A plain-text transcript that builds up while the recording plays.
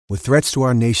With threats to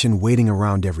our nation waiting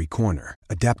around every corner,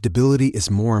 adaptability is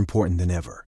more important than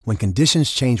ever. When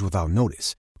conditions change without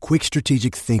notice, quick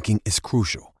strategic thinking is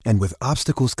crucial. And with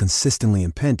obstacles consistently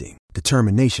impending,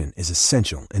 determination is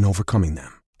essential in overcoming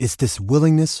them. It's this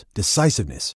willingness,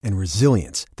 decisiveness, and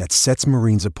resilience that sets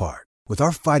Marines apart. With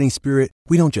our fighting spirit,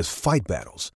 we don't just fight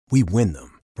battles, we win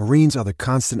them. Marines are the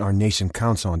constant our nation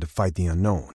counts on to fight the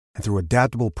unknown. And through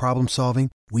adaptable problem solving,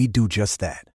 we do just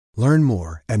that. Learn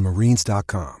more at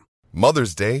marines.com.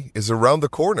 Mother's Day is around the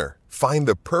corner. Find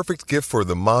the perfect gift for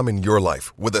the mom in your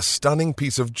life with a stunning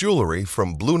piece of jewelry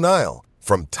from Blue Nile.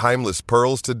 From timeless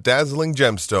pearls to dazzling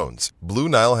gemstones, Blue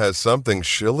Nile has something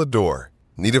she'll adore.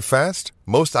 Need it fast?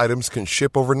 Most items can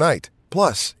ship overnight.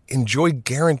 Plus, enjoy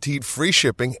guaranteed free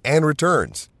shipping and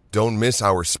returns. Don't miss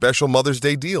our special Mother's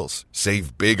Day deals.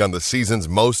 Save big on the season's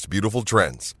most beautiful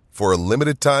trends. For a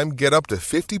limited time, get up to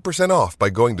 50% off by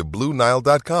going to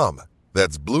BlueNile.com.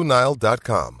 That's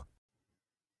BlueNile.com.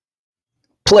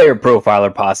 Player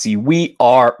Profiler Posse, we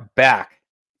are back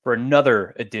for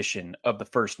another edition of The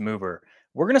First Mover.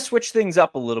 We're going to switch things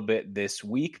up a little bit this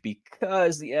week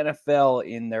because the NFL,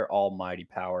 in their almighty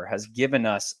power, has given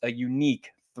us a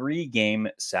unique 3-game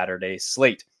Saturday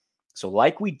slate. So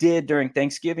like we did during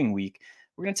Thanksgiving week,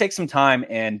 we're going to take some time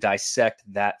and dissect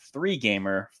that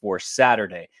 3-gamer for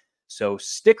Saturday. So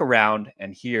stick around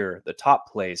and hear the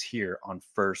top plays here on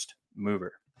First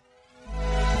Mover.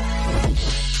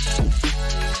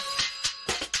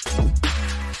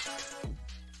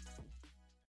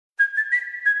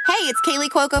 Hey, it's Kaylee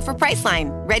Cuoco for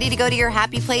Priceline. Ready to go to your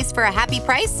happy place for a happy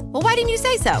price? Well, why didn't you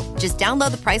say so? Just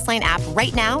download the Priceline app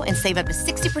right now and save up to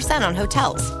 60% on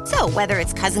hotels. So whether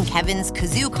it's Cousin Kevin's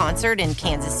Kazoo Concert in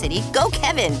Kansas City, go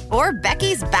Kevin, or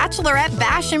Becky's Bachelorette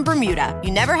Bash in Bermuda,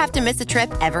 you never have to miss a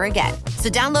trip ever again. So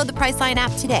download the Priceline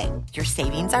app today. Your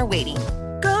savings are waiting.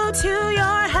 Go to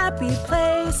your happy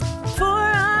place for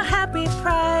a happy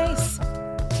price.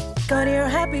 Go to your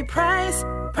happy price,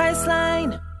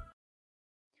 Priceline.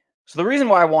 So the reason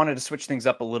why I wanted to switch things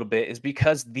up a little bit is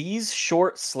because these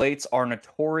short slates are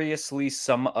notoriously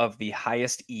some of the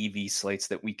highest EV slates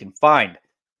that we can find.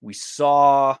 We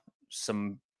saw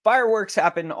some fireworks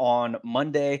happen on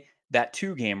Monday, that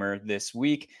 2-gamer this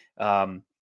week.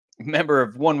 Member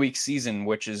of 1 Week Season,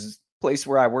 which is a place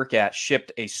where I work at,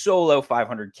 shipped a solo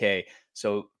 500K.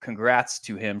 So congrats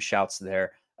to him. Shouts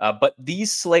there. But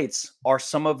these slates are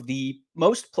some of the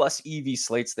most plus EV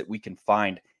slates that we can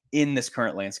find in this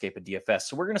current landscape of DFS.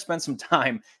 So we're going to spend some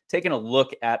time taking a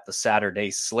look at the Saturday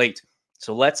slate.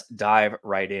 So let's dive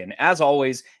right in. As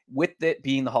always, with it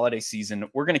being the holiday season,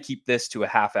 we're going to keep this to a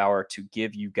half hour to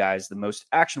give you guys the most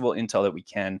actionable intel that we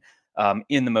can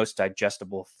in the most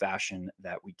digestible fashion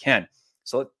that we can.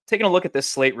 So taking a look at this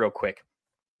slate real quick.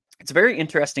 It's very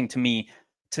interesting to me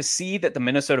to see that the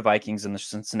Minnesota Vikings and the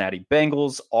Cincinnati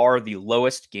Bengals are the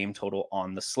lowest game total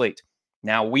on the slate.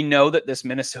 Now, we know that this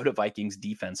Minnesota Vikings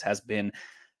defense has been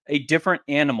a different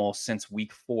animal since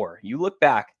week 4. You look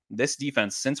back, this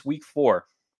defense since week 4,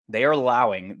 they are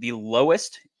allowing the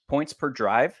lowest points per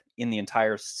drive in the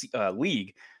entire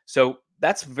league. So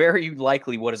that's very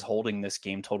likely what is holding this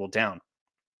game total down.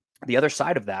 The other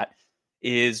side of that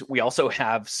is we also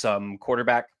have some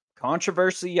quarterback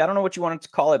controversy. I don't know what you wanted to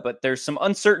call it, but there's some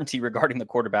uncertainty regarding the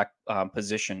quarterback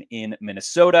position in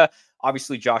Minnesota.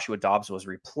 Obviously, Joshua Dobbs was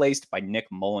replaced by Nick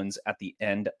Mullins at the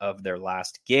end of their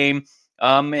last game.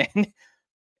 And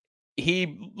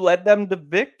he led them to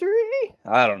victory.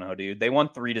 I don't know, dude. They won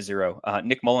 3-0.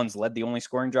 Nick Mullins led the only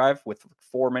scoring drive with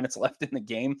 4 minutes left in the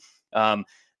game.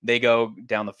 They go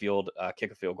down the field,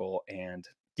 kick a field goal, and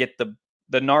get the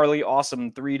gnarly,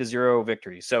 awesome 3-0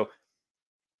 victory. So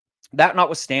that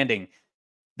notwithstanding,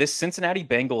 this Cincinnati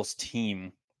Bengals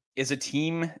team is a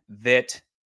team that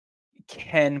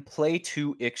can play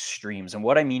to extremes. And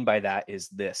what I mean by that is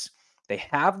this. They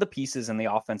have the pieces and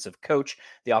the offensive coach,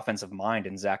 the offensive mind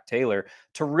in Zach Taylor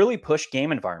to really push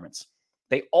game environments.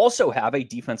 They also have a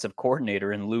defensive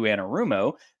coordinator in Lou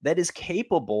Anarumo that is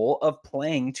capable of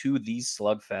playing to these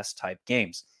slugfest type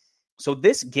games. So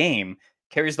this game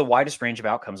carries the widest range of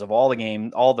outcomes of all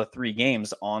the 3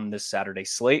 games on this Saturday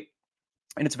slate.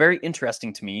 And it's very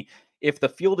interesting to me if the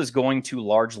field is going to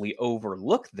largely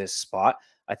overlook this spot.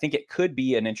 I think it could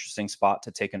be an interesting spot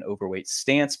to take an overweight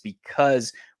stance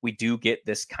because we do get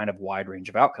this kind of wide range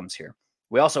of outcomes here.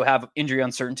 We also have injury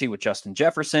uncertainty with Justin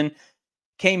Jefferson.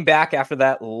 Came back after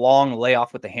that long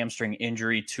layoff with the hamstring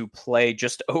injury to play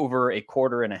just over a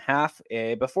quarter and a half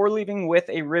before leaving with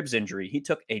a ribs injury. He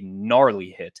took a gnarly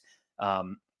hit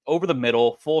over the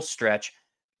middle, full stretch,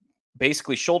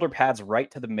 basically shoulder pads right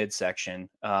to the midsection.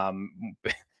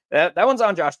 That one's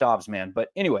on Josh Dobbs, man. But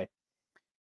anyway,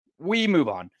 we move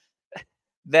on.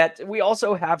 that we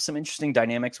also have some interesting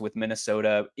dynamics with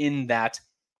Minnesota in that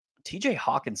TJ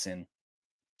Hawkinson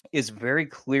is very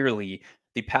clearly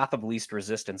the path of least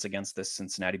resistance against this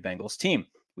Cincinnati Bengals team.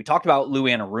 We talked about Lou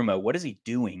Anarumo. What is he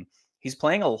doing? He's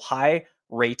playing a high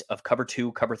rate of cover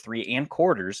 2, cover 3, and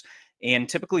quarters. And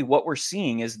typically what we're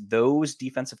seeing is those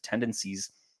defensive tendencies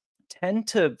tend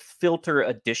to filter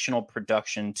additional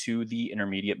production to the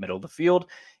intermediate middle of the field.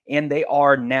 And they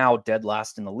are now dead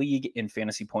last in the league in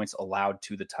fantasy points allowed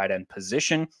to the tight end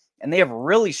position. And they have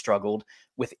really struggled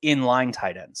with inline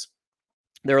tight ends.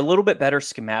 They're a little bit better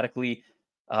schematically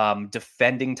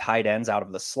defending tight ends out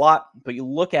of the slot, but you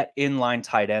look at inline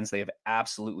tight ends, they have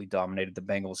absolutely dominated the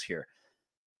Bengals here.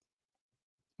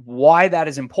 Why that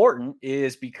is important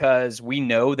is because we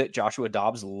know that Joshua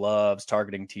Dobbs loves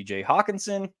targeting TJ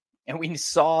Hawkinson, and we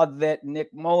saw that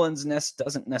Nick Mullins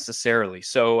doesn't necessarily.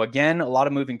 So again, a lot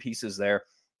of moving pieces there,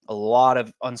 a lot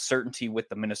of uncertainty with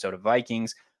the Minnesota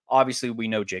Vikings. Obviously, we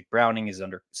know Jake Browning is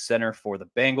under center for the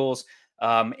Bengals,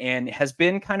 and has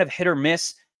been kind of hit or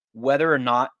miss whether or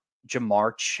not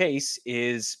Jamar Chase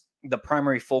is the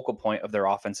primary focal point of their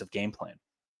offensive game plan.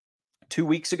 2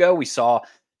 weeks ago, we saw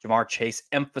Jamar Chase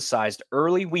emphasized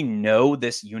early. We know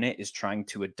this unit is trying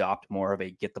to adopt more of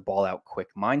a get the ball out quick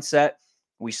mindset.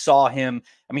 We saw him,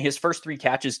 his first 3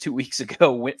 catches 2 weeks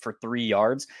ago went for 3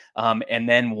 yards. And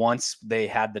then once they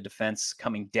had the defense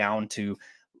coming down to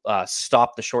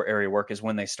stop the short area work is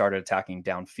when they started attacking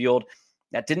downfield.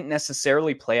 That didn't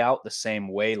necessarily play out the same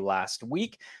way last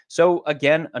week. So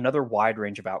again, another wide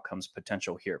range of outcomes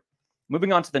potential here.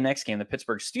 Moving on to the next game, the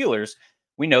Pittsburgh Steelers,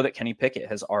 we know that Kenny Pickett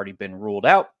has already been ruled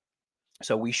out.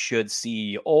 So we should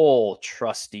see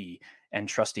trusty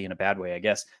in a bad way, I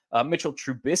guess, Mitchell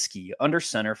Trubisky under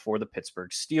center for the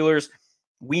Pittsburgh Steelers.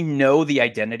 We know the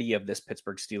identity of this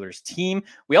Pittsburgh Steelers team.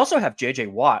 We also have J.J.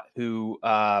 Watt, who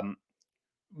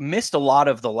missed a lot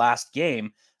of the last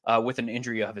game with an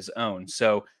injury of his own.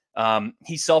 So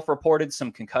he self-reported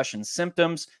some concussion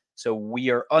symptoms. So we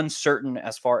are uncertain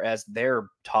as far as their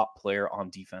top player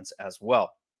on defense as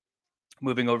well.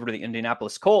 Moving over to the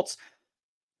Indianapolis Colts,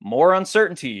 more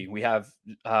uncertainty. We have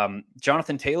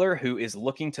Jonathan Taylor, who is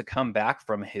looking to come back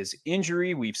from his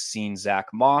injury. We've seen Zach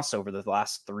Moss over the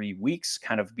last 3 weeks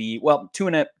kind of be,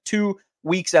 2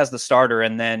 weeks as the starter,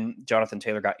 and then Jonathan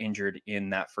Taylor got injured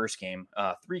in that first game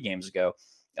 3 games ago.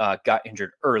 Got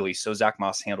injured early, so Zach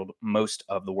Moss handled most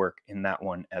of the work in that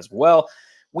one as well.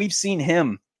 We've seen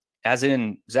him, as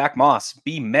in Zach Moss,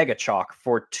 be mega chalk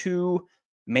for 2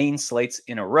 main slates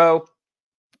in a row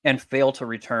and fail to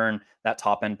return that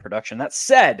top-end production. That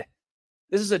said,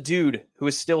 this is a dude who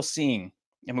is still seeing,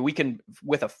 we can,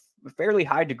 with a fairly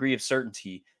high degree of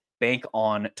certainty, bank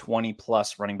on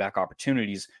 20-plus running back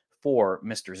opportunities for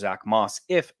Mr. Zach Moss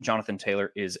if Jonathan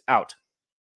Taylor is out.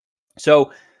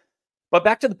 So, but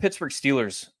back to the Pittsburgh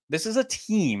Steelers. This is a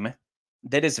team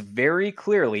that is very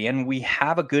clearly, and we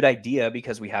have a good idea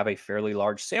because we have a fairly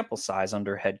large sample size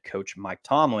under head coach Mike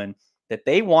Tomlin, that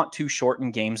they want to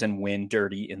shorten games and win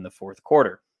dirty in the fourth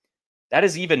quarter. That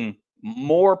is even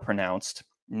more pronounced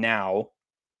now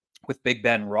with Big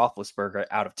Ben Roethlisberger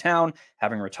out of town,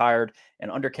 having retired,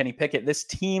 and under Kenny Pickett. This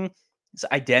team's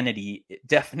identity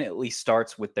definitely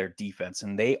starts with their defense,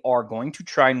 and they are going to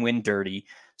try and win dirty.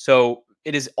 So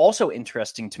it is also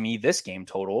interesting to me, this game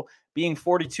total being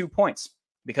 42 points,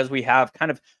 because we have kind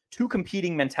of 2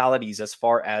 competing mentalities as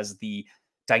far as the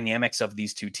dynamics of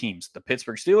these 2 teams. The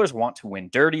Pittsburgh Steelers want to win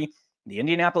dirty. The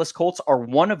Indianapolis Colts are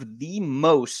one of the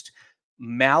most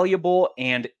malleable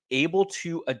and able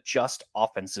to adjust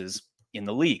offenses in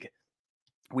the league.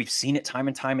 We've seen it time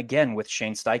and time again with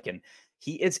Shane Steichen.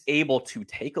 He is able to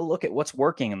take a look at what's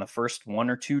working in the first 1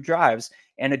 or 2 drives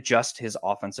and adjust his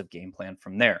offensive game plan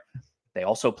from there. They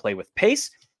also play with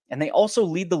pace, and they also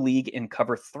lead the league in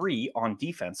cover 3 on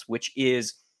defense, which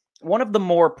is one of the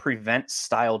more prevent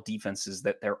style defenses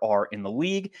that there are in the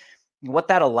league. What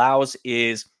that allows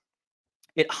is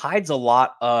it hides a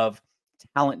lot of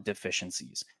talent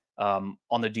deficiencies on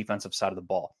the defensive side of the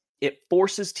ball. It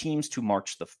forces teams to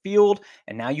march the field,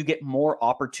 and now you get more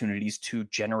opportunities to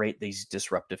generate these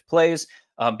disruptive plays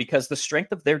because the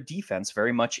strength of their defense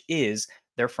very much is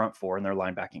their front 4 and their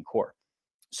linebacking core.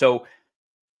 So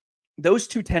those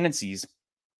 2 tendencies,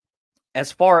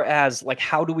 as far as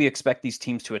how do we expect these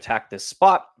teams to attack this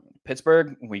spot?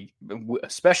 Pittsburgh, we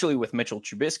especially with Mitchell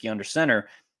Trubisky under center,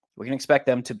 we can expect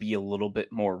them to be a little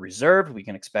bit more reserved. We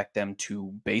can expect them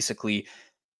to basically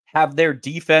have their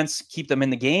defense keep them in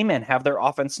the game and have their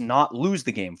offense not lose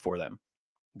the game for them.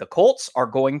 The Colts are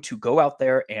going to go out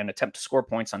there and attempt to score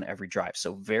points on every drive.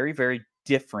 So very, very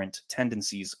different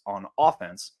tendencies on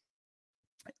offense.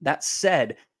 That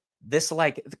said, this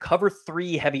like the cover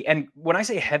 3 heavy. And when I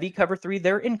say heavy cover 3,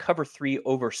 they're in cover 3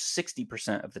 over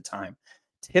 60% of the time.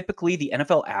 Typically, the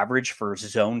NFL average for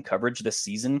zone coverage this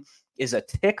season is a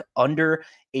tick under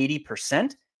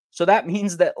 80%. So that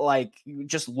means that, like,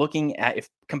 just looking at, if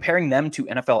comparing them to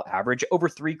NFL average, over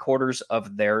 3/4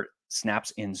 of their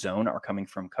snaps in zone are coming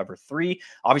from cover 3.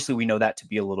 Obviously, we know that to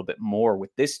be a little bit more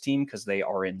with this team because they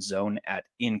are in zone at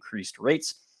increased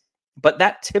rates. But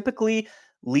that typically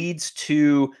leads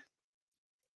to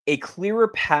a clearer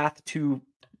path to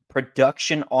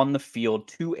production on the field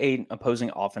to an opposing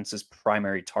offense's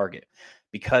primary target,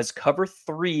 because cover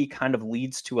 3 kind of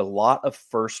leads to a lot of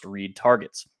first read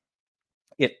targets.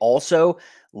 It also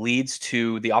leads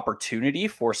to the opportunity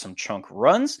for some chunk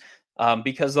runs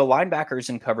because the linebackers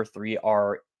in cover 3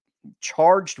 are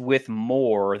charged with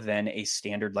more than a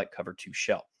standard like cover 2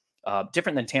 shell.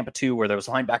 Different than Tampa 2, where those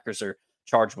linebackers are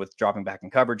charged with dropping back in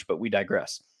coverage, but we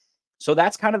digress. So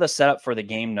that's kind of the setup for the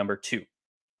game number 2.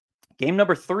 Game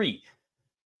number 3,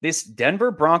 this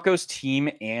Denver Broncos team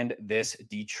and this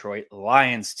Detroit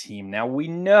Lions team. Now, we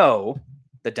know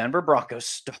the Denver Broncos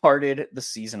started the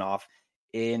season off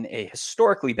in a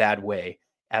historically bad way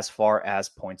as far as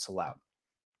points allowed.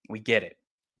 We get it.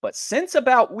 But since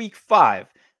about week 5,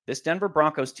 this Denver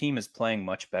Broncos team is playing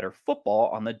much better football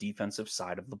on the defensive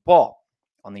side of the ball.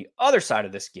 On the other side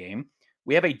of this game,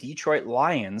 we have a Detroit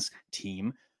Lions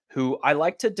team who I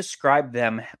like to describe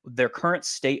them, their current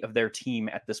state of their team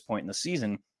at this point in the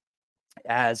season,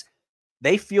 as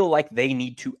they feel like they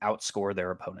need to outscore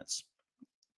their opponents.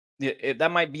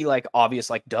 That might be like obvious,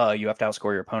 like, duh, you have to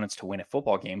outscore your opponents to win a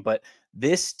football game. But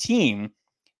this team,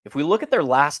 if we look at their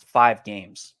last 5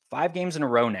 games in a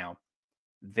row now,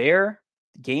 their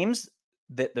games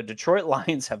that the Detroit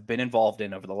Lions have been involved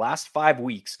in over the last 5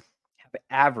 weeks have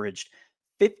averaged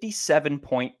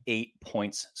 57.8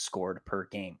 points scored per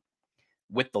game,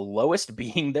 with the lowest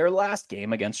being their last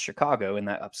game against Chicago in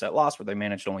that upset loss where they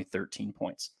managed only 13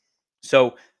 points.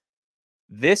 So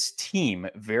this team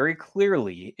very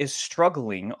clearly is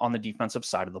struggling on the defensive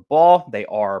side of the ball. They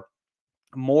are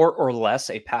more or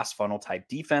less a pass funnel type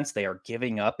defense. They are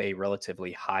giving up a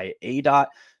relatively high ADOT.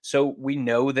 So we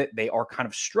know that they are kind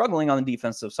of struggling on the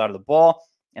defensive side of the ball,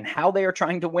 and how they are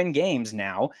trying to win games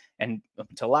now. And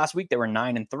until last week, they were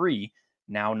 9-3,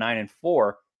 now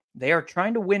 9-4. They are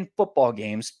trying to win football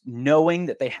games knowing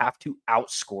that they have to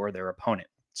outscore their opponent.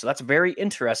 So that's very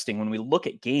interesting when we look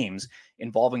at games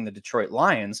involving the Detroit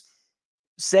Lions,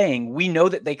 saying we know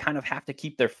that they kind of have to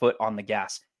keep their foot on the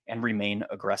gas and remain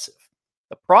aggressive.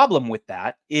 The problem with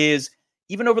that is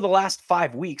even over the last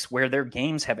 5 weeks, where their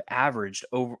games have averaged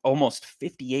over almost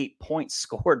 58 points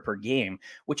scored per game,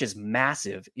 which is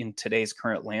massive in today's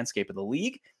current landscape of the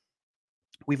league,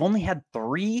 we've only had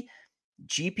 3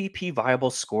 GPP viable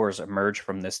scores emerge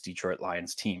from this Detroit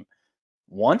Lions team.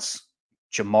 Once,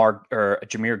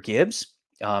 Jahmyr Gibbs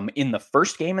in the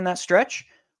first game in that stretch,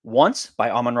 once by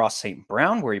Amon-Ra St.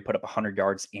 Brown, where he put up 100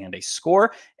 yards and a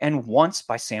score, and once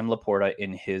by Sam Laporta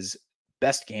in his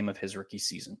best game of his rookie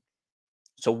season.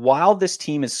 So while this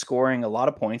team is scoring a lot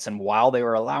of points and while they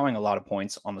were allowing a lot of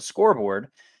points on the scoreboard,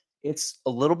 it's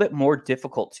a little bit more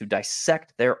difficult to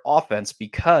dissect their offense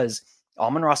because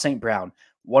Amon-Ra St. Brown,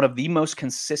 one of the most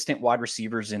consistent wide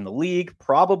receivers in the league,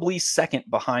 probably second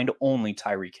behind only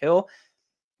Tyreek Hill,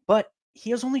 but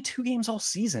he has only 2 games all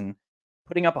season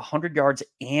putting up 100 yards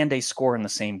and a score in the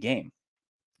same game.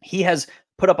 He has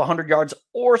put up 100 yards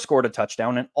or scored a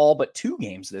touchdown in all but 2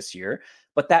 games this year,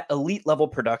 but that elite level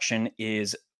production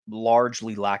is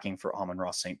largely lacking for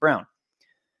Amon-Ra St. Brown.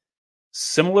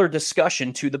 Similar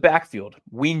discussion to the backfield.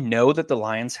 We know that the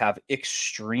Lions have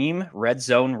extreme red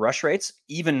zone rush rates,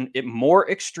 even more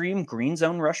extreme green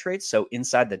zone rush rates, so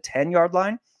inside the 10-yard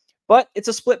line, but it's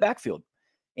a split backfield.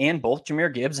 And both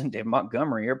Jahmyr Gibbs and David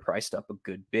Montgomery are priced up a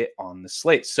good bit on the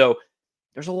slate. So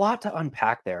there's a lot to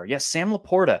unpack there. Yes, Sam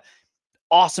Laporta,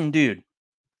 awesome dude,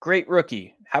 great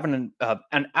rookie, having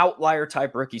an outlier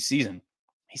type rookie season.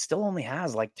 He still only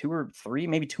has like 2 or 3,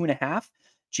 maybe 2.5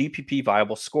 GPP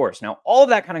viable scores. Now, all of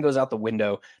that kind of goes out the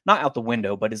window, not out the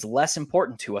window, but is less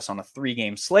important to us on a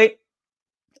 3-game slate.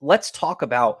 Let's talk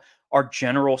about our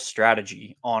general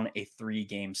strategy on a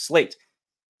 3-game slate.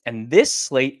 And this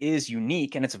slate is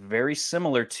unique, and it's very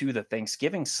similar to the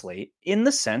Thanksgiving slate in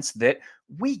the sense that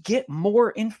we get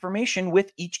more information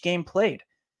with each game played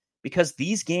because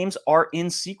these games are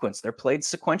in sequence. They're played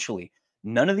sequentially.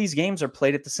 None of these games are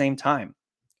played at the same time.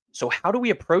 So how do we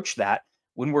approach that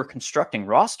when we're constructing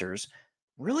rosters?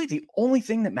 Really, the only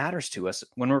thing that matters to us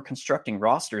when we're constructing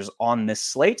rosters on this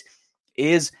slate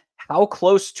is how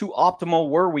close to optimal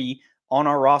were we on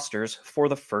our rosters for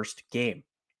the first game.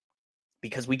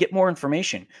 because we get more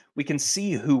information. We can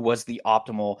see who was the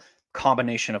optimal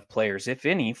combination of players, if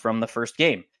any, from the first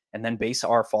game, and then base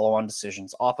our follow-on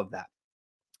decisions off of that.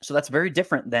 So that's very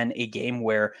different than a game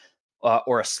where,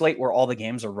 or a slate where all the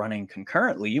games are running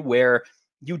concurrently, where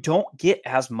you don't get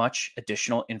as much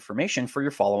additional information for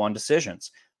your follow-on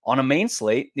decisions. On a main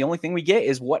slate, the only thing we get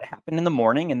is what happened in the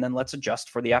morning, and then let's adjust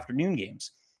for the afternoon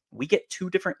games. We get two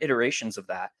different iterations of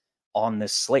that on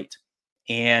this slate.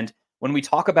 And when we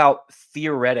talk about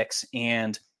theoretics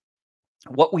and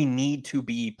what we need to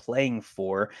be playing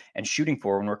for and shooting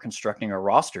for when we're constructing our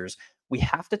rosters, we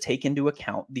have to take into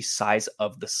account the size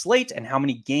of the slate and how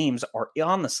many games are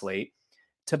on the slate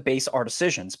to base our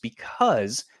decisions.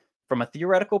 Because from a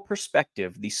theoretical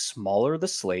perspective, the smaller the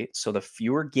slate, so the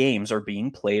fewer games are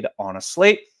being played on a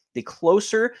slate, the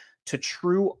closer to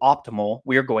true optimal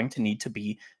we are going to need to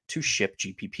be to ship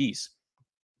GPPs.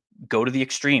 Go to the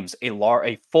extremes. A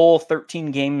full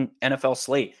 13-game NFL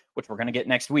slate, which we're going to get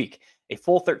next week. A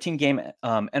full 13-game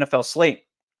NFL slate,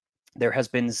 there has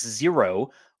been 0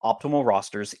 optimal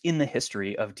rosters in the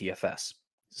history of DFS.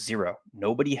 0.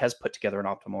 Nobody has put together an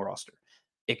optimal roster.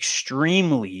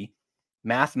 Extremely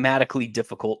mathematically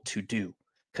difficult to do,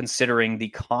 considering the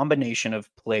combination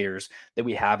of players that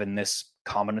we have in this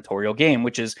combinatorial game,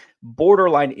 which is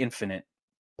borderline infinite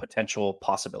potential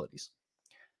possibilities.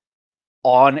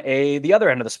 On the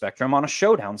other end of the spectrum, on a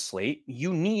showdown slate,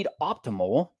 you need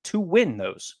optimal to win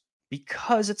those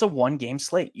because it's a one-game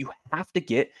slate. You have to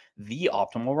get the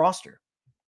optimal roster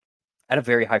at a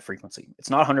very high frequency. It's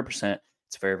not 100%.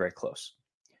 It's very, very close.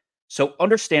 So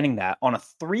understanding that on a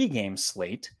 3-game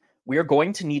slate, we are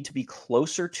going to need to be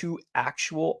closer to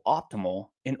actual optimal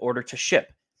in order to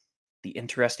ship. The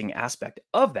interesting aspect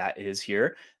of that is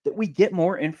here that we get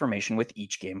more information with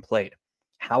each game played.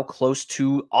 How close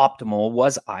to optimal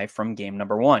was I from game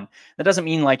number 1? That doesn't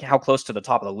mean like how close to the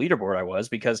top of the leaderboard I was,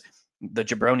 because the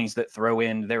jabronis that throw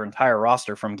in their entire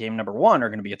roster from game number 1 are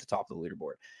going to be at the top of the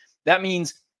leaderboard. That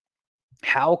means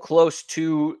how close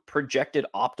to projected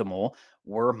optimal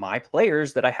were my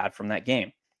players that I had from that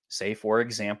game. Say, for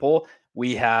example,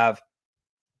 we have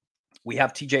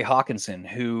TJ Hawkinson,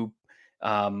 who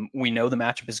we know the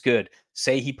matchup is good.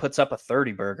 Say he puts up a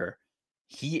 30 burger.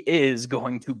 He is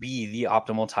going to be the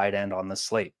optimal tight end on the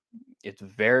slate. It's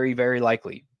very, very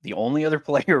likely. The only other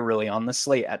player really on the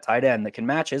slate at tight end that can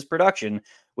match his production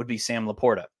would be Sam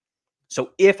Laporta.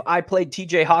 So if I played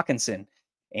TJ Hawkinson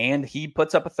and he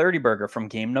puts up a 30 burger from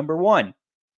game number 1,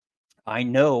 I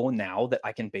know now that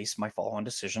I can base my follow-on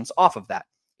decisions off of that.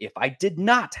 If I did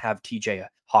not have TJ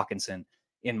Hawkinson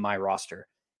in my roster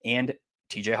and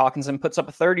TJ Hawkinson puts up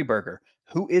a 30 burger,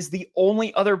 who is the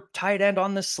only other tight end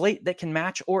on the slate that can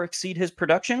match or exceed his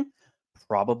production?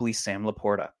 Probably Sam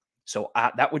Laporta. So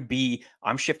that would be,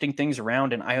 I'm shifting things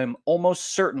around and I am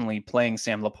almost certainly playing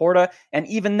Sam Laporta. And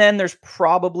even then, there's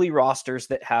probably rosters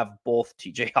that have both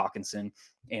TJ Hawkinson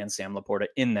and Sam Laporta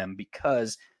in them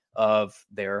because of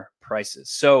their prices.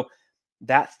 So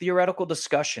that theoretical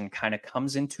discussion kind of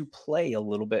comes into play a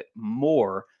little bit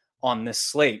more on this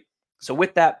slate. So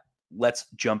with that, let's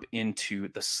jump into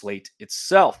the slate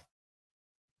itself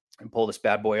and pull this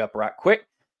bad boy up right quick.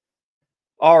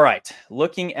 All right,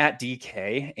 looking at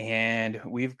DK, and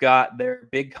we've got their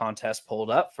big contest pulled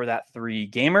up for that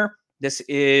 3-gamer. This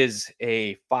is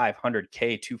a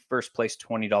 $500K to first place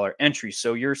 $20 entry.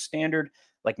 So your standard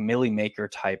like Millie Maker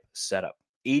type setup.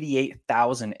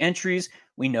 88,000 entries.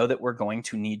 We know that we're going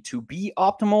to need to be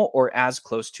optimal or as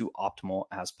close to optimal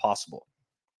as possible.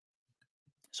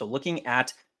 So looking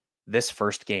at this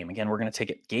first game, again, we're going to take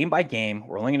it game by game.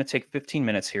 We're only going to take 15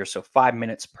 minutes here, so 5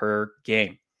 minutes per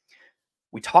game.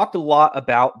 We talked a lot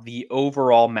about the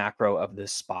overall macro of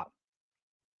this spot.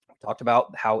 We talked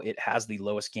about how it has the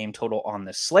lowest game total on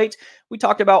this slate. We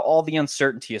talked about all the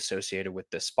uncertainty associated with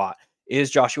this spot.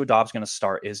 Is Joshua Dobbs going to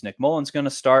start? Is Nick Mullins going to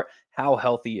start? How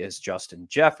healthy is Justin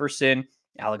Jefferson?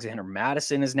 Alexander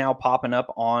Mattison is now popping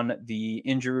up on the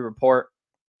injury report.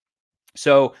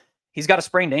 So he's got a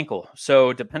sprained ankle.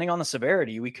 So depending on the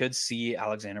severity, we could see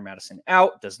Alexander Mattison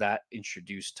out. Does that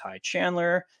introduce Ty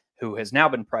Chandler, who has now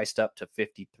been priced up to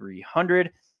 $5,300?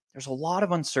 There's a lot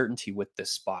of uncertainty with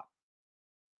this spot.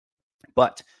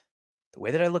 But the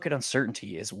way that I look at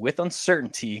uncertainty is with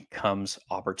uncertainty comes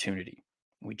opportunity.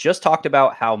 We just talked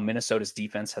about how Minnesota's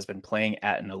defense has been playing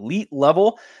at an elite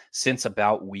level since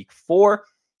about week 4.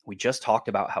 We just talked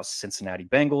about how Cincinnati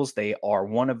Bengals, they are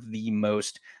one of the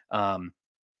most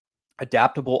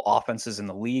adaptable offenses in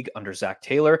the league under Zach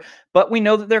Taylor. But we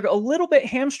know that they're a little bit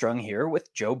hamstrung here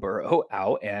with Joe Burrow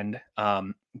out and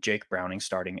Jake Browning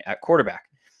starting at quarterback.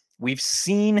 We've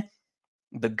seen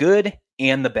the good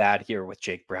and the bad here with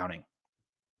Jake Browning.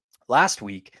 Last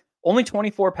week, only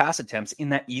 24 pass attempts in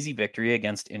that easy victory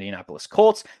against Indianapolis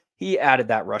Colts. He added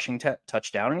that rushing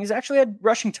touchdown, and he's actually had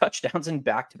rushing touchdowns in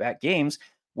back-to-back games,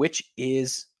 which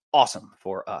is awesome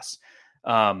for us.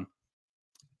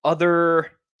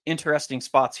 Other interesting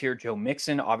spots here, Joe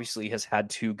Mixon obviously has had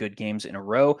 2 good games in a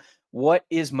row. What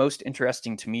is most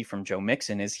interesting to me from Joe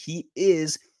Mixon is he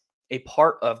is a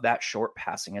part of that short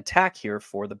passing attack here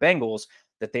for the Bengals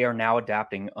that they are now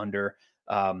adapting under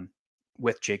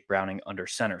with Jake Browning under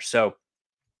center. So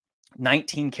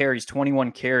 19 carries,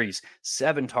 21 carries,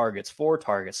 7 targets, 4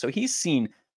 targets. So he's seen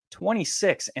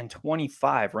 26 and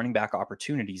 25 running back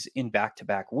opportunities in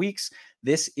back-to-back weeks.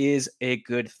 This is a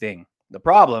good thing. The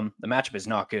problem, the matchup is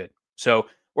not good. So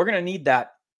we're going to need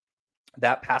that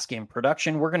pass game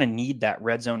production. We're going to need that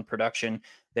red zone production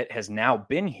that has now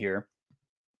been here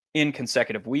in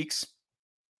consecutive weeks.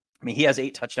 I mean, he has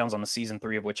 8 touchdowns on the season,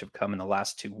 3 of which have come in the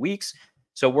last 2 weeks.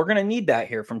 So we're going to need that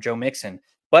here from Joe Mixon.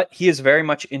 But he is very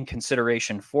much in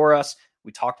consideration for us.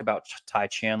 We talked about Ty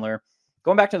Chandler.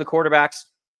 Going back to the quarterbacks,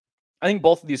 I think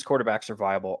both of these quarterbacks are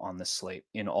viable on this slate,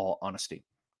 in all honesty.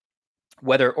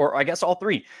 Or I guess all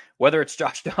 3, whether it's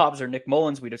Josh Dobbs or Nick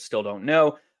Mullins, we still don't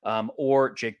know,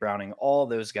 or Jake Browning, all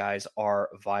those guys are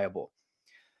viable.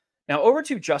 Now over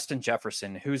to Justin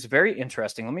Jefferson, who's very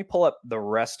interesting. Let me pull up the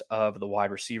rest of the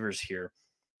wide receivers here.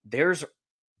 There's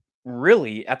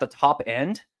really at the top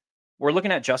end, we're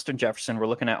looking at Justin Jefferson. We're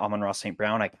looking at Amon-Ra St.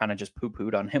 Brown. I kind of just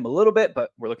poo-pooed on him a little bit,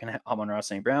 but we're looking at Amon-Ra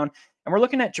St. Brown, and we're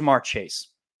looking at Jamar Chase.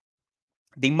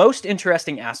 The most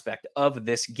interesting aspect of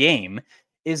this game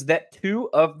is that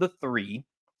 2 of the 3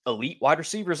 elite wide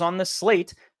receivers on this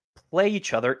slate play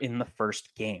each other in the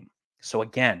first game. So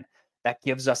again, that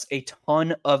gives us a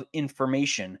ton of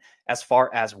information as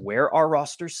far as where our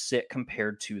rosters sit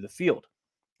compared to the field.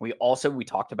 We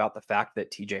talked about the fact that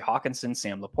TJ Hawkinson,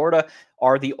 Sam Laporta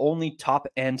are the only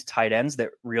top-end tight ends that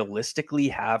realistically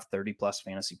have 30-plus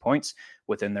fantasy points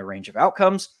within their range of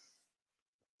outcomes.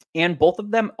 And both of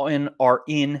them are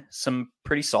in some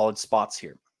pretty solid spots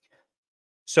here.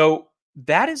 So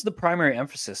that is the primary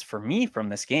emphasis for me from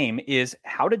this game is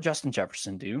how did Justin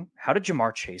Jefferson do? How did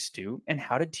Jamar Chase do? And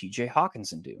how did TJ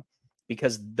Hawkinson do?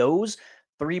 Because those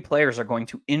 3 players are going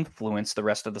to influence the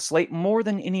rest of the slate more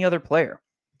than any other player.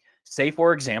 Say,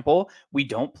 for example, we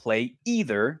don't play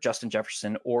either Justin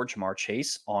Jefferson or Jamar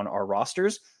Chase on our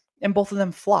rosters, and both of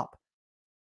them flop.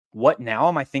 What now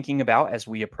am I thinking about as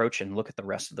we approach and look at the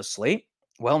rest of the slate?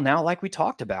 Well, now, like we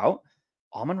talked about,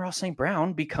 Amon-Ra St.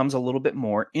 Brown becomes a little bit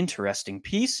more interesting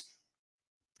piece.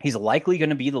 He's likely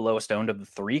going to be the lowest owned of the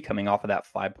 3 coming off of that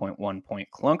 5.1 point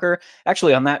clunker.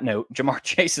 Actually, on that note, Jamar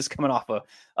Chase is coming off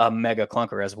a mega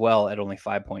clunker as well at only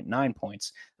 5.9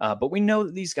 points. But we know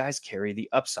that these guys carry the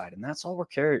upside, and that's all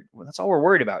we're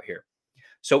worried about here.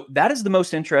 So that is the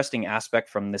most interesting aspect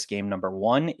from this game. Number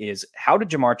 1 is how did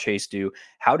Jamar Chase do?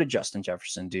 How did Justin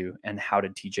Jefferson do? And how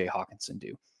did TJ Hawkinson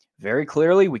do? Very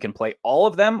clearly, we can play all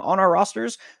of them on our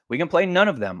rosters. We can play none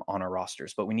of them on our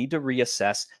rosters, but we need to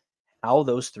reassess how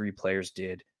those 3 players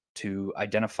did to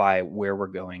identify where we're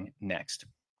going next.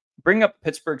 Bring up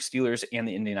Pittsburgh Steelers and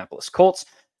the Indianapolis Colts.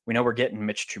 We know we're getting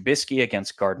Mitch Trubisky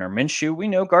against Gardner Minshew. We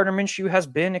know Gardner Minshew has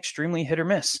been extremely hit or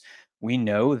miss. We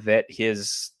know that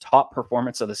his top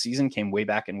performance of the season came way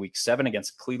back in week 7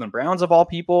 against Cleveland Browns of all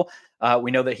people. We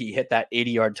know that he hit that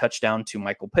 80-yard touchdown to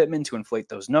Michael Pittman to inflate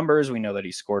those numbers. We know that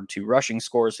he scored 2 rushing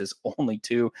scores, his only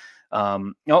 2.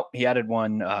 He added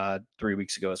one 3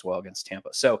 weeks ago as well against Tampa.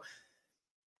 So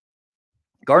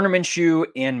Gardner Minshew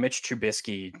and Mitch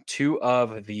Trubisky, 2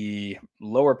 of the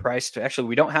lower priced. Actually,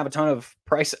 we don't have a ton of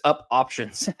price up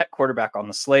options at quarterback on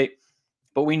the slate,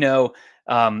 but we know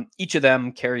each of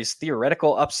them carries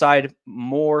theoretical upside,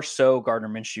 more so Gardner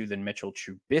Minshew than Mitchell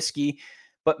Trubisky.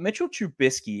 But Mitchell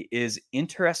Trubisky is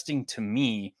interesting to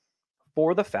me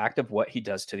for the fact of what he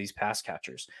does to these pass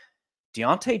catchers.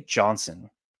 Deontay Johnson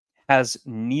has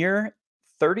near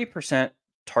 30%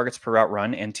 targets per route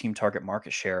run and team target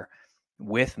market share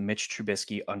with Mitch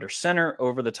Trubisky under center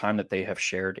over the time that they have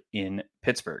shared in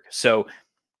Pittsburgh. So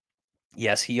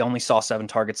yes, he only saw 7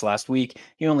 targets last week.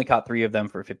 He only caught 3 of them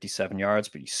for 57 yards,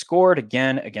 but he scored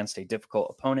again against a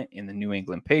difficult opponent in the New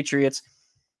England Patriots.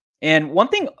 And one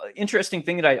interesting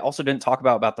thing that I also didn't talk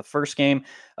about the first game,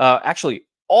 actually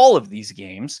all of these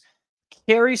games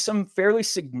carry some fairly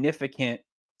significant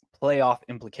playoff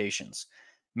implications.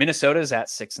 Minnesota is at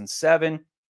 6-7.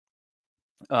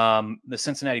 The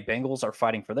Cincinnati Bengals are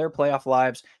fighting for their playoff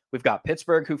lives. We've got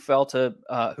Pittsburgh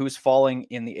who's falling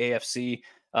in the AFC.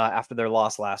 after their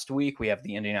loss last week. We have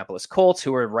the Indianapolis Colts,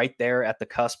 who are right there at the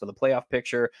cusp of the playoff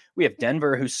picture. We have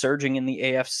Denver, who's surging in the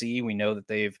AFC. We know that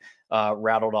they've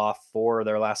rattled off 4 of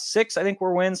their last 6, I think,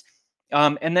 were wins.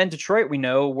 And then Detroit, we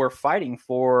know we're fighting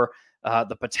for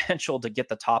the potential to get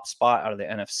the top spot out of the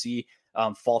NFC,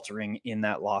 faltering in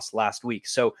that loss last week.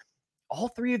 So all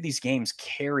 3 of these games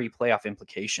carry playoff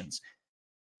implications.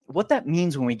 What that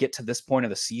means when we get to this point of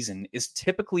the season is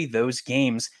typically those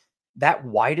games that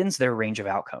widens their range of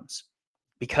outcomes,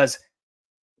 because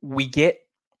we get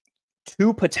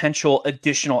 2 potential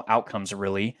additional outcomes,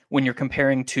 really, when you're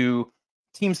comparing to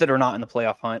teams that are not in the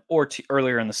playoff hunt or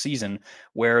earlier in the season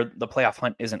where the playoff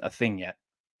hunt isn't a thing yet.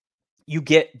 You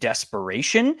get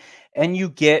desperation, and you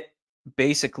get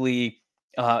basically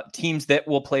teams that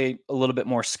will play a little bit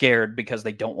more scared because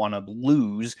they don't want to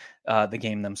lose the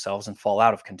game themselves and fall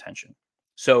out of contention.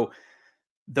 So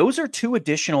those are 2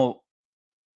 additional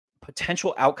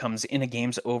potential outcomes in a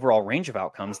game's overall range of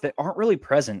outcomes that aren't really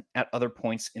present at other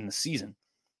points in the season.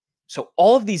 So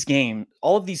all of these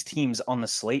teams on the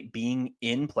slate being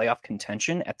in playoff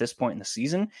contention at this point in the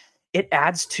season, it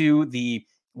adds to the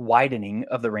widening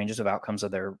of the ranges of outcomes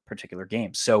of their particular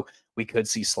games. So we could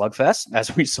see slugfest,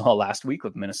 as we saw last week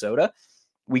with Minnesota.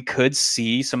 We could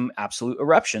see some absolute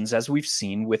eruptions, as we've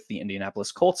seen with the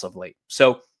Indianapolis Colts of late.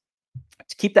 So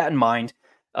to keep that in mind,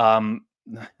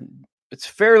 it's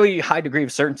fairly high degree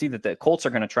of certainty that the Colts are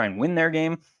going to try and win their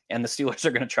game, and the Steelers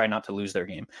are going to try not to lose their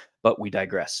game, but we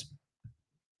digress.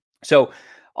 So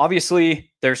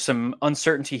obviously there's some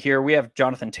uncertainty here. We have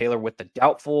Jonathan Taylor with the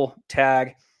doubtful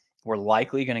tag. We're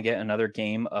likely going to get another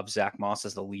game of Zach Moss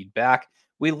as the lead back.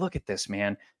 We look at this,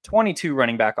 man, 22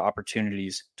 running back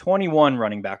opportunities, 21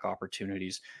 running back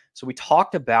opportunities. So we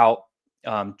talked about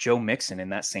Joe Mixon in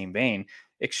that same vein,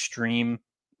 extreme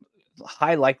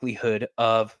high likelihood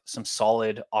of some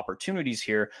solid opportunities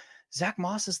here. Zach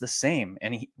Moss is the same.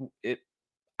 And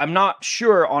I'm not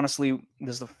sure, honestly,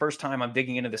 this is the first time I'm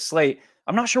digging into the slate.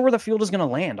 I'm not sure where the field is going to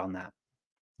land on that,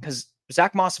 because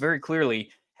Zach Moss very clearly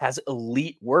has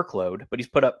elite workload, but he's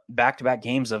put up back-to-back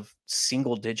games of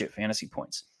single-digit fantasy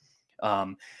points.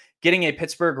 Getting a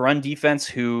Pittsburgh run defense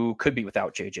who could be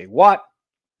without J.J. Watt,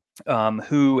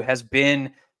 who has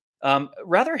been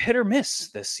rather hit or miss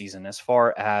this season as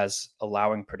far as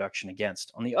allowing production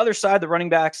against. On the other side, the running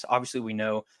backs, obviously we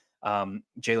know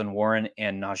Jaylen Warren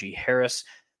and Najee Harris.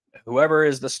 Whoever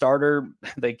is the starter,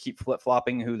 they keep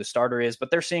flip-flopping who the starter is, but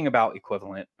they're seeing about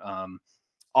equivalent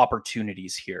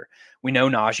opportunities here. We know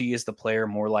Najee is the player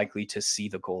more likely to see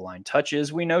the goal line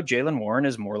touches. We know Jaylen Warren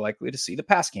is more likely to see the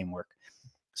pass game work.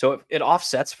 So it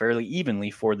offsets fairly evenly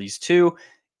for these 2.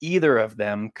 Either of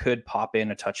them could pop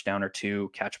in a touchdown or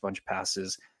 2, catch a bunch of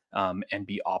passes, and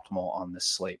be optimal on this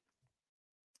slate.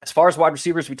 As far as wide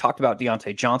receivers, we talked about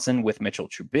Deontay Johnson with Mitchell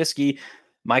Trubisky.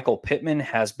 Michael Pittman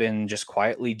has been just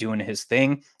quietly doing his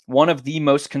thing. One of the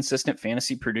most consistent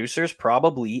fantasy producers,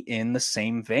 probably in the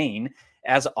same vein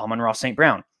as Amon-Ra St.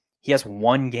 Brown. He has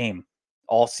 1 game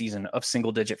all season of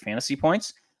single-digit fantasy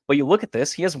points, but you look at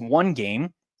this, he has 1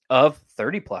 game of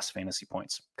 30-plus fantasy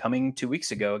points coming 2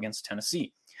 weeks ago against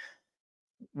Tennessee.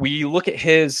 We look at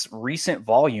his recent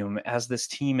volume as this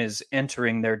team is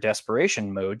entering their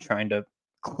desperation mode, trying to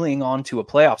cling on to a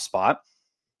playoff spot.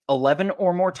 11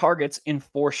 or more targets in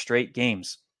 4 straight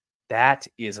games. That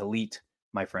is elite,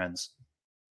 my friends.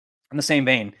 In the same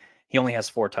vein, he only has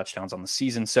 4 touchdowns on the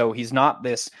season, so he's not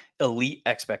this elite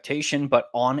expectation, but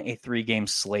on a 3-game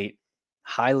slate,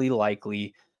 highly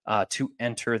likely to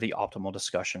enter the optimal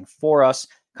discussion for us,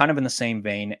 kind of in the same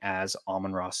vein as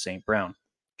Amon-Ra St. Brown.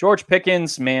 George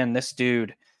Pickens, man, this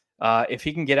dude, if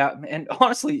he can get out, and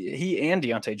honestly, he and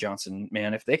Deontay Johnson,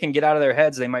 man, if they can get out of their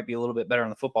heads, they might be a little bit better on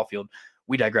the football field.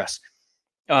 We digress.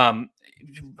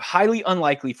 Highly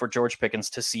unlikely for George Pickens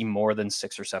to see more than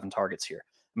 6 or 7 targets here.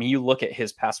 I mean, you look at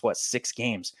his past, 6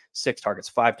 games, 6 targets,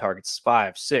 5 targets,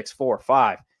 5, 6, 4,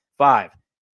 5, 5.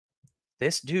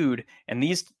 This dude, and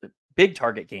these big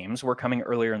target games were coming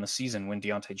earlier in the season when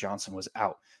Deontay Johnson was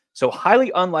out. So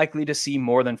highly unlikely to see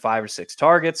more than 5 or 6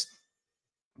 targets.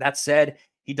 That said,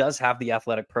 he does have the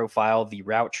athletic profile, the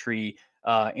route tree,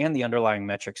 and the underlying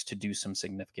metrics to do some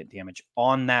significant damage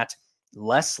on that.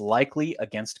 Less likely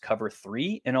against cover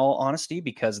 3, in all honesty,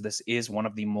 because this is one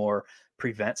of the more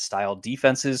prevent style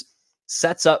defenses.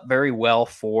 Sets up very well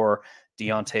for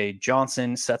Deontay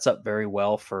Johnson, sets up very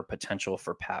well for potential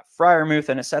for Pat Freiermuth,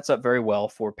 and it sets up very well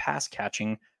for pass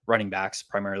catching running backs,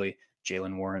 primarily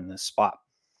Jaylen Warren in this spot.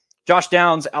 Josh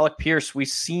Downs, Alec Pierce. We've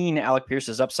seen Alec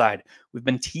Pierce's upside. We've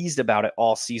been teased about it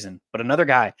all season, but another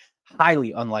guy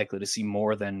highly unlikely to see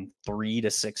more than 3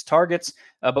 to 6 targets,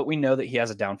 but we know that he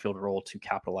has a downfield role to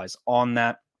capitalize on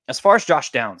that. As far as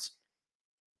Josh Downs,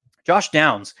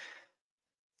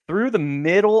 through the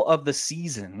middle of the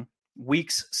season,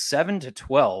 weeks 7 to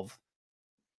 12,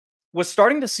 was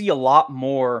starting to see a lot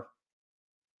more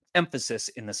emphasis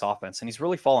in this offense. And he's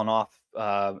really fallen off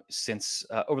since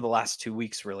over the last 2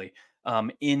 weeks, really,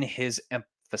 in his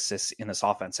emphasis in this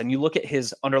offense. And you look at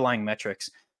his underlying metrics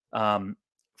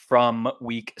from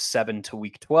week 7 to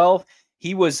week 12,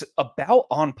 he was about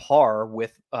on par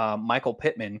with Michael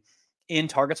Pittman in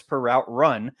targets per route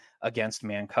run against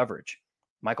man coverage.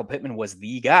 Michael Pittman was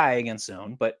the guy against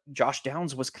zone, but Josh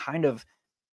Downs was kind of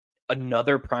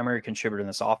another primary contributor in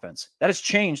this offense. That has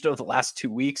changed over the last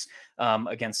 2 weeks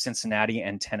against Cincinnati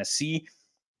and Tennessee,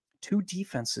 two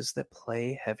defenses that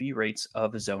play heavy rates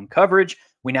of zone coverage.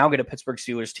 We now get a Pittsburgh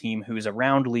Steelers team who is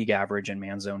around league average in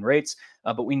man zone rates,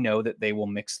 but we know that they will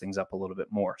mix things up a little bit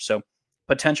more. So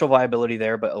potential viability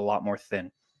there, but a lot more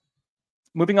thin.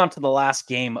 Moving on to the last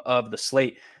game of the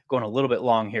slate, going a little bit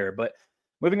long here, but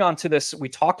moving on to this, we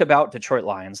talked about Detroit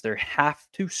Lions. They have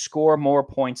to score more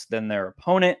points than their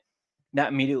opponent. That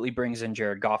immediately brings in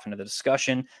Jared Goff into the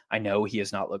discussion. I know he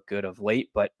has not looked good of late,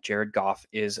 but Jared Goff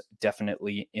is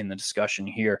definitely in the discussion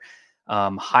here.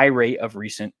 High rate of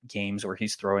recent games where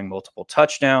he's throwing multiple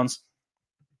touchdowns.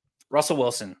 Russell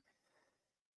Wilson,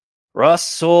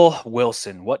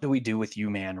 what do we do with you,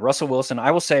 man? Russell Wilson, I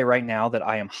will say right now that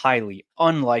I am highly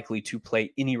unlikely to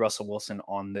play any Russell Wilson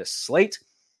on this slate.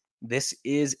 This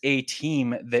is a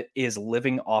team that is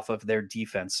living off of their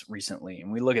defense recently.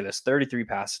 And we look at this, 33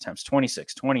 pass attempts,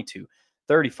 26, 22,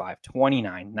 35,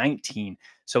 29, 19.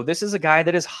 So this is a guy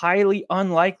that is highly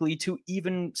unlikely to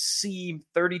even see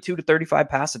 32 to 35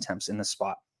 pass attempts in this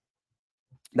spot.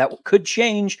 That could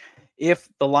change if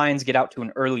the Lions get out to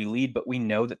an early lead, but we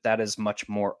know that that is much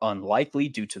more unlikely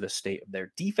due to the state of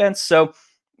their defense. So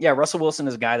yeah, Russell Wilson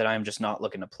is a guy that I'm just not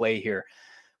looking to play here.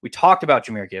 We talked about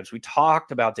Jahmyr Gibbs. We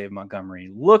talked about David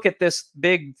Montgomery. Look at this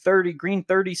big green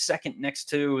 30 second next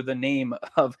to the name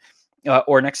of,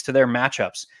 or next to their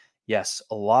matchups. Yes,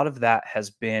 a lot of that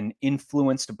has been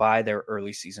influenced by their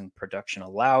early season production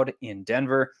allowed in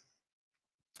Denver.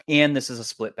 And this is a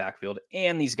split backfield,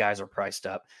 and these guys are priced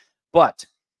up. But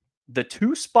the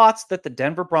two spots that the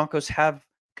Denver Broncos have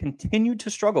continued to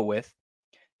struggle with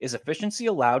is efficiency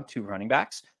allowed to running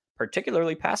backs,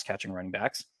 particularly pass catching running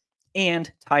backs,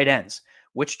 and tight ends,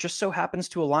 which just so happens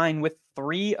to align with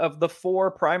 3 of the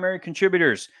 4 primary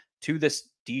contributors to this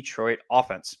Detroit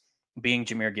offense, being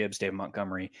Jahmyr Gibbs, David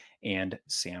Montgomery, and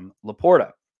Sam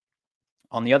Laporta.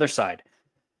 On the other side,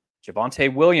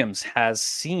 Javonte Williams has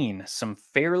seen some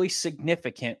fairly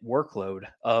significant workload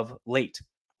of late.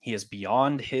 He is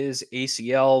beyond his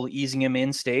ACL easing him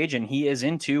in stage, and he is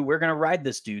into, we're going to ride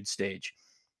this dude stage.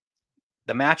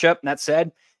 The matchup, that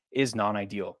said, is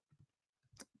non-ideal.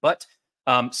 But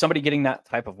somebody getting that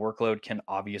type of workload can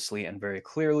obviously and very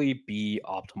clearly be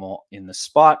optimal in the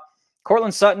spot.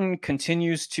 Courtland Sutton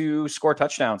continues to score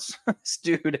touchdowns. This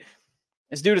dude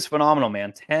is phenomenal,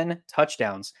 man. 10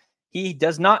 touchdowns. He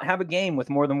does not have a game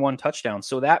with more than 1 touchdown.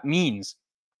 So that means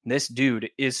this dude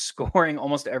is scoring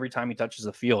almost every time he touches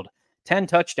the field. 10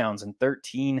 touchdowns in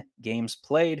 13 games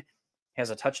played. Has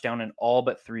a touchdown in all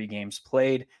but 3 games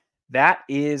played. That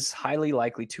is highly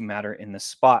likely to matter in this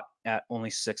spot at only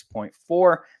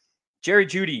 6.4. Jerry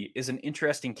Jeudy is an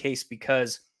interesting case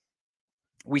because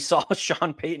we saw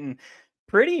Sean Payton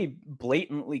pretty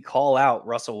blatantly call out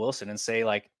Russell Wilson and say,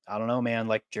 like, I don't know, man,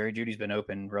 like Jerry Jeudy's been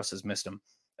open. Russ has missed him.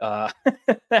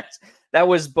 That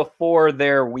was before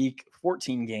their week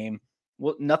 14 game.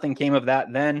 Well, nothing came of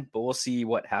that then, but we'll see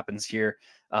what happens here.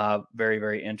 Very,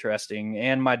 very interesting.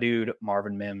 And my dude,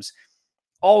 Marvin Mims,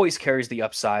 always carries the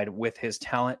upside with his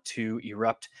talent to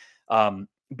erupt.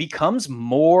 Becomes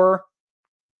more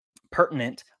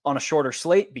pertinent on a shorter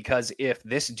slate because if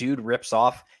this dude rips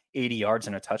off 80 yards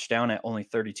and a touchdown at only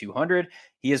 3,200,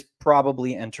 he is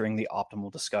probably entering the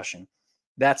optimal discussion.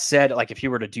 That said, like if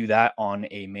you were to do that on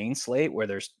a main slate where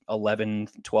there's 11,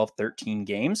 12, 13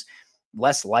 games,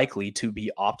 less likely to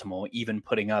be optimal, even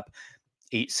putting up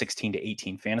 16 to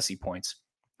 18 fantasy points.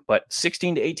 But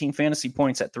 16 to 18 fantasy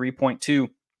points at 3.2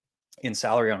 in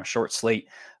salary on a short slate,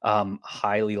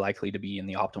 highly likely to be in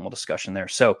the optimal discussion there.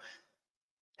 So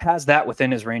has that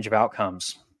within his range of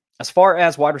outcomes. As far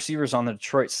as wide receivers on the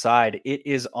Detroit side, it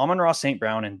is Amon-Ra St.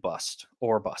 Brown and bust,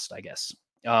 I guess.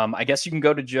 I guess you can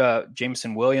go to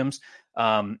Jameson Williams.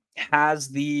 Has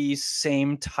the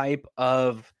same type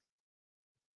of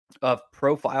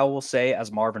profile, we'll say,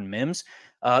 as Marvin Mims.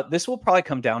 This will probably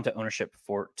come down to ownership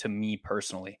to me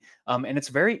personally. And it's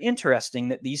very interesting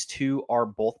that these two are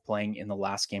both playing in the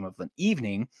last game of the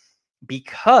evening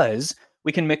because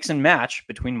we can mix and match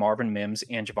between Marvin Mims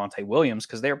and Javonte Williams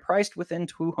because they are priced within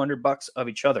 $200 of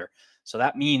each other. So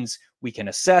that means we can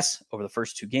assess over the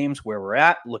first 2 games where we're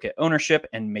at, look at ownership,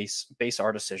 and base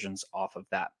our decisions off of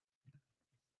that.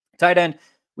 Tight end,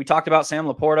 we talked about Sam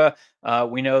Laporta.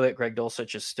 We know that Greg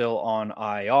Dulcich is still on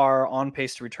IR, on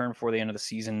pace to return before the end of the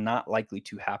season, not likely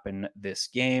to happen this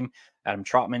game. Adam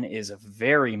Trautman is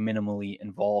very minimally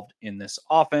involved in this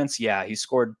offense. Yeah, he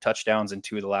scored touchdowns in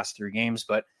 2 of the last 3 games,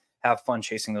 but have fun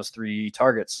chasing those 3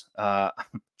 targets.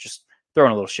 Just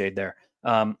throwing a little shade there.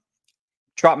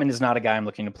 Trautman is not a guy I'm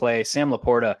looking to play. Sam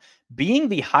Laporta, being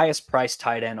the highest priced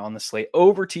tight end on the slate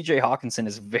over TJ Hawkinson,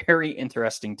 is very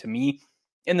interesting to me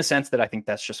in the sense that I think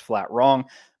that's just flat wrong.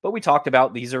 But we talked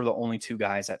about these are the only 2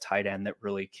 guys at tight end that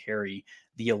really carry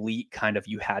the elite kind of,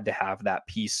 you had to have that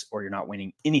piece or you're not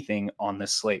winning anything on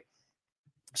this slate.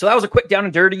 So that was a quick down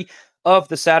and dirty of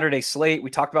the Saturday slate.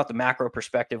 We talked about the macro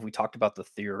perspective. We talked about the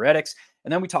theoretics,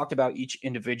 and then we talked about each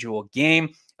individual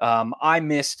game. I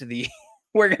missed the,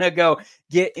 we're going to go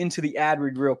get into the ad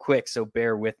read real quick, so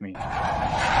bear with me.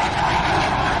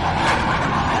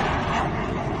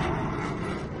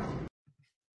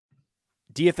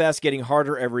 DFS getting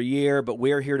harder every year, but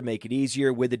we're here to make it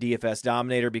easier with the DFS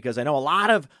Dominator because I know a lot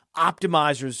of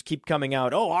optimizers keep coming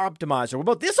out. Oh, our optimizer. What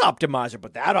about this optimizer?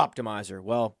 But that optimizer.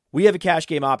 Well, we have a cash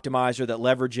game optimizer that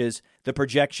leverages the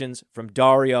projections from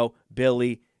Dario,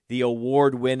 Billy, the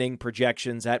award-winning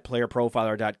projections at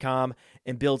playerprofiler.com,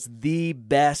 and builds the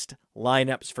best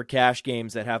lineups for cash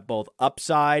games that have both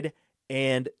upside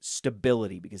and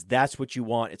stability, because that's what you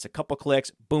want. It's a couple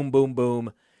clicks, boom, boom,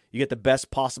 boom. You get the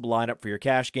best possible lineup for your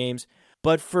cash games.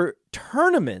 But for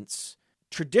tournaments,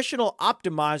 traditional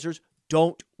optimizers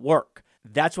don't work.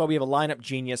 That's why we have a Lineup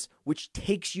Genius, which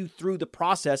takes you through the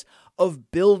process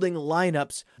of building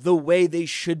lineups the way they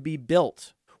should be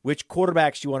built. Which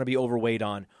quarterbacks you want to be overweight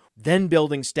on, then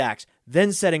building stacks,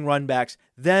 then setting runbacks,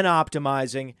 then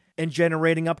optimizing, and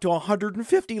generating up to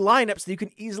 150 lineups that you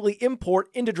can easily import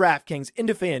into DraftKings,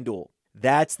 into FanDuel.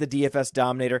 That's the DFS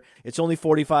Dominator. It's only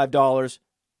 $45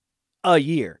 a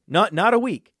year. Not a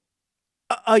week.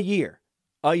 A year.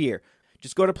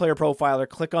 Just go to Player Profiler,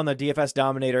 click on the DFS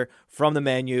Dominator from the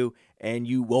menu, and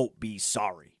you won't be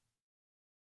sorry.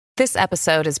 This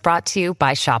episode is brought to you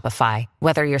by Shopify.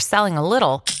 Whether you're selling a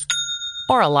little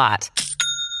or a lot,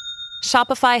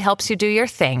 Shopify helps you do your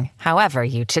thing, however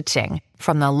you cha-ching.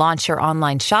 From the launch your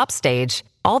online shop stage,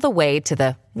 all the way to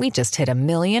the we just hit 1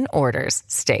 million orders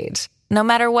stage. No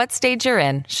matter what stage you're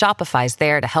in, Shopify's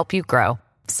there to help you grow.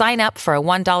 Sign up for a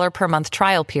 $1 per month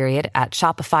trial period at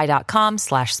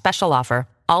shopify.com/special offer,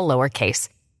 all lowercase.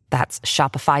 That's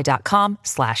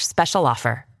shopify.com/special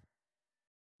offer.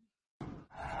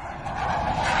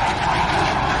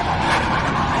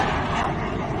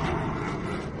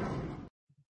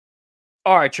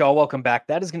 All right, y'all, welcome back.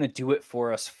 That is going to do it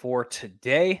for us for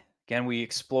today. Again, we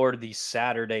explored the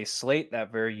Saturday slate,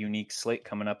 that very unique slate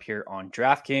coming up here on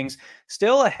DraftKings.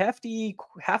 Still a hefty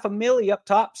 $500,000 up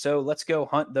top, so let's go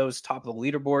hunt those top of the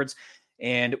leaderboards,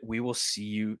 and we will see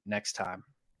you next time.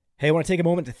 Hey, I want to take a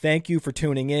moment to thank you for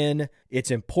tuning in.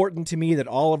 It's important to me that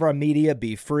all of our media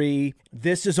be free.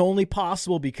 This is only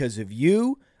possible because of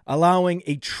you, allowing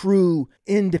a true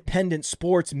independent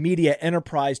sports media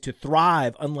enterprise to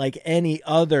thrive unlike any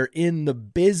other in the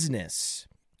business.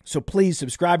 So please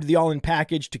subscribe to the All In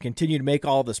Package to continue to make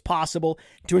all of this possible,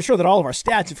 to ensure that all of our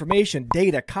stats, information,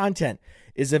 data, content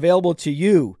is available to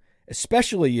you,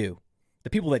 especially you, the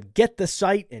people that get the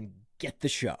site and get the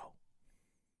show.